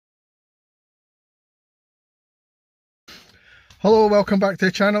Hello, welcome back to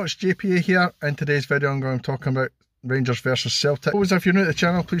the channel. It's JPA here. In today's video I'm going to be talking about Rangers versus Celtic. Always, if you're new to the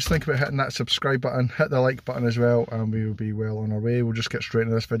channel, please think about hitting that subscribe button, hit the like button as well, and we will be well on our way. We'll just get straight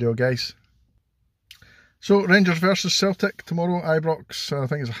into this video, guys. So, Rangers versus Celtic tomorrow, Ibrox. I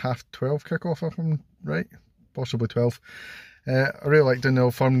think it's a 12:30 kickoff, if I'm right, possibly 12. I really like doing the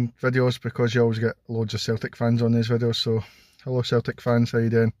Old Firm videos because you always get loads of Celtic fans on these videos. So, hello Celtic fans, how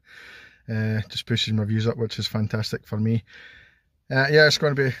you doing? Just pushing my views up, which is fantastic for me. Yeah, it's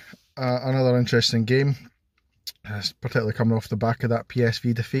going to be another interesting game, particularly coming off the back of that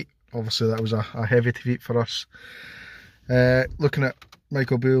PSV defeat. Obviously that was a heavy defeat for us. Looking at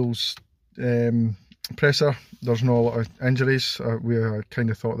Michael Beale's presser, there's not a lot of injuries. We kind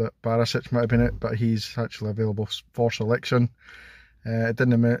of thought that Barisic might have been it, but he's actually available for selection. It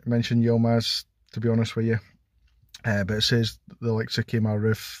didn't mention Yilmaz, to be honest with you. But it says the likes of Kemar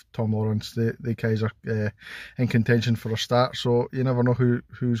Roof, Tom Lawrence, the guys are in contention for a start, so you never know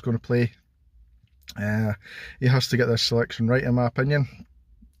who's going to play. He has to get this selection right, in my opinion.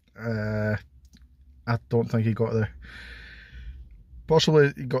 I don't think he got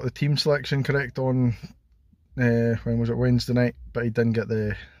possibly he got the team selection correct on, when was it, Wednesday night, but he didn't get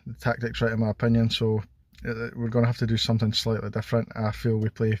the tactics right, in my opinion, so we're going to have to do something slightly different. I feel we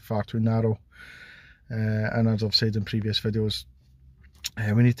play far too narrow. And as I've said in previous videos,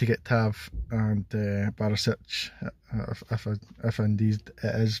 we need to get Tav and Barisic, if indeed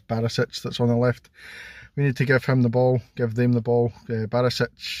it is Barisic that's on the left. We need to give him the ball, give them the ball.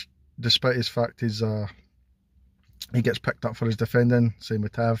 Barisic, despite his fact he gets picked up for his defending, same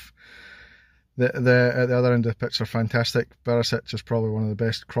with Tav. At the other end of the pitch are fantastic. Barisic is probably one of the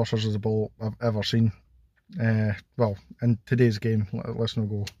best crossers of the ball I've ever seen. Well, in today's game, let's not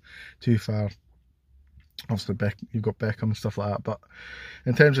go too far. Obviously you've got Beckham and stuff like that, but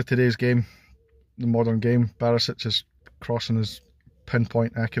in terms of today's game, the modern game, Barisic's crossing his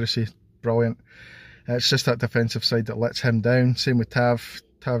pinpoint accuracy, brilliant. It's just that defensive side that lets him down. Same with Tav.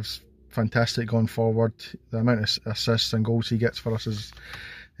 Tav's fantastic going forward. The amount of assists and goals he gets for us is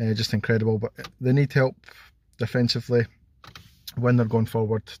just incredible, but they need help defensively when they're going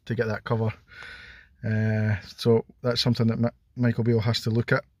forward to get that cover. So that's something that Michael Beale has to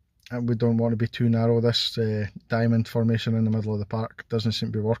look at. And we don't want to be too narrow. This diamond formation in the middle of the park doesn't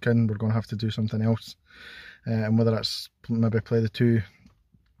seem to be working. We're going to have to do something else. And whether it's maybe play the two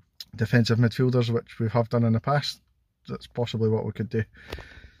defensive midfielders, which we have done in the past, that's possibly what we could do.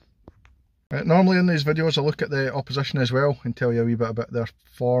 Normally in these videos I look at the opposition as well and tell you a wee bit about their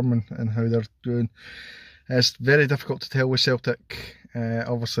form and how they're doing. It's very difficult to tell with Celtic.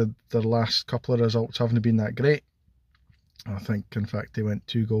 Obviously their last couple of results haven't been that great. I think, in fact, they went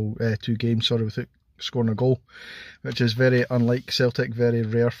two games without scoring a goal, which is very unlike Celtic, very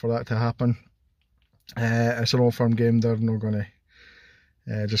rare for that to happen. It's an Old Firm game, they're not going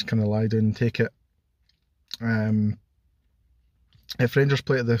to just kind of lie down and take it. If Rangers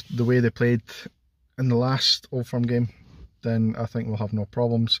play it the way they played in the last Old Firm game, then I think we'll have no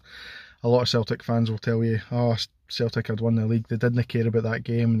problems. A lot of Celtic fans will tell you, oh, Celtic had won the league, they didn't care about that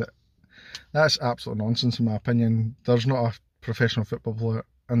game. That's absolute nonsense, in my opinion. There's not a professional football player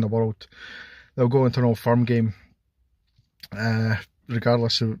in the world they'll go into an Old Firm game,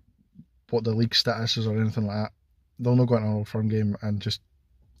 regardless of what the league status is or anything like that. They'll not go into an Old Firm game and just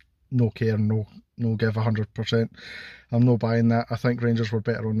no care, no give 100%. I'm not buying that. I think Rangers were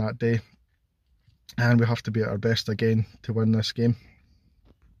better on that day, and we have to be at our best again to win this game.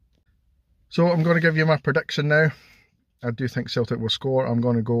 So I'm going to give you my prediction now. I do think Celtic will score. I'm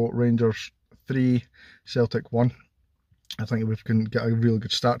going to go Rangers 3, Celtic 1. I think if we can get a really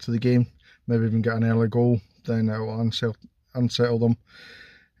good start to the game, maybe even get an early goal, then it will unsettle them.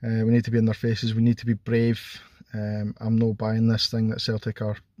 We need to be in their faces. We need to be brave. I'm not buying this thing that Celtic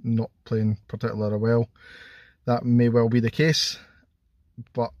are not playing particularly well. That may well be the case,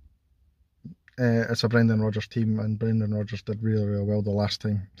 but it's a Brendan Rodgers team, and Brendan Rodgers did really, really well the last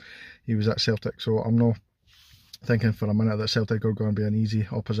time he was at Celtic, so I'm not thinking for a minute that Celtic are going to be an easy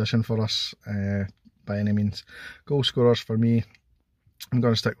opposition for us by any means. Goal scorers for me, I'm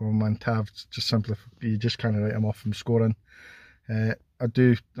going to stick with my man Tav. Just simply, you just can't write him off from scoring. I'm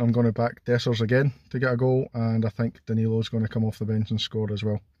going to back Dessers again to get a goal, and I think Danilo's going to come off the bench and score as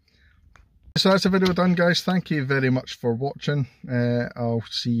well. So that's the video done, guys. Thank you very much for watching. I'll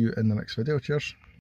see you in the next video. Cheers.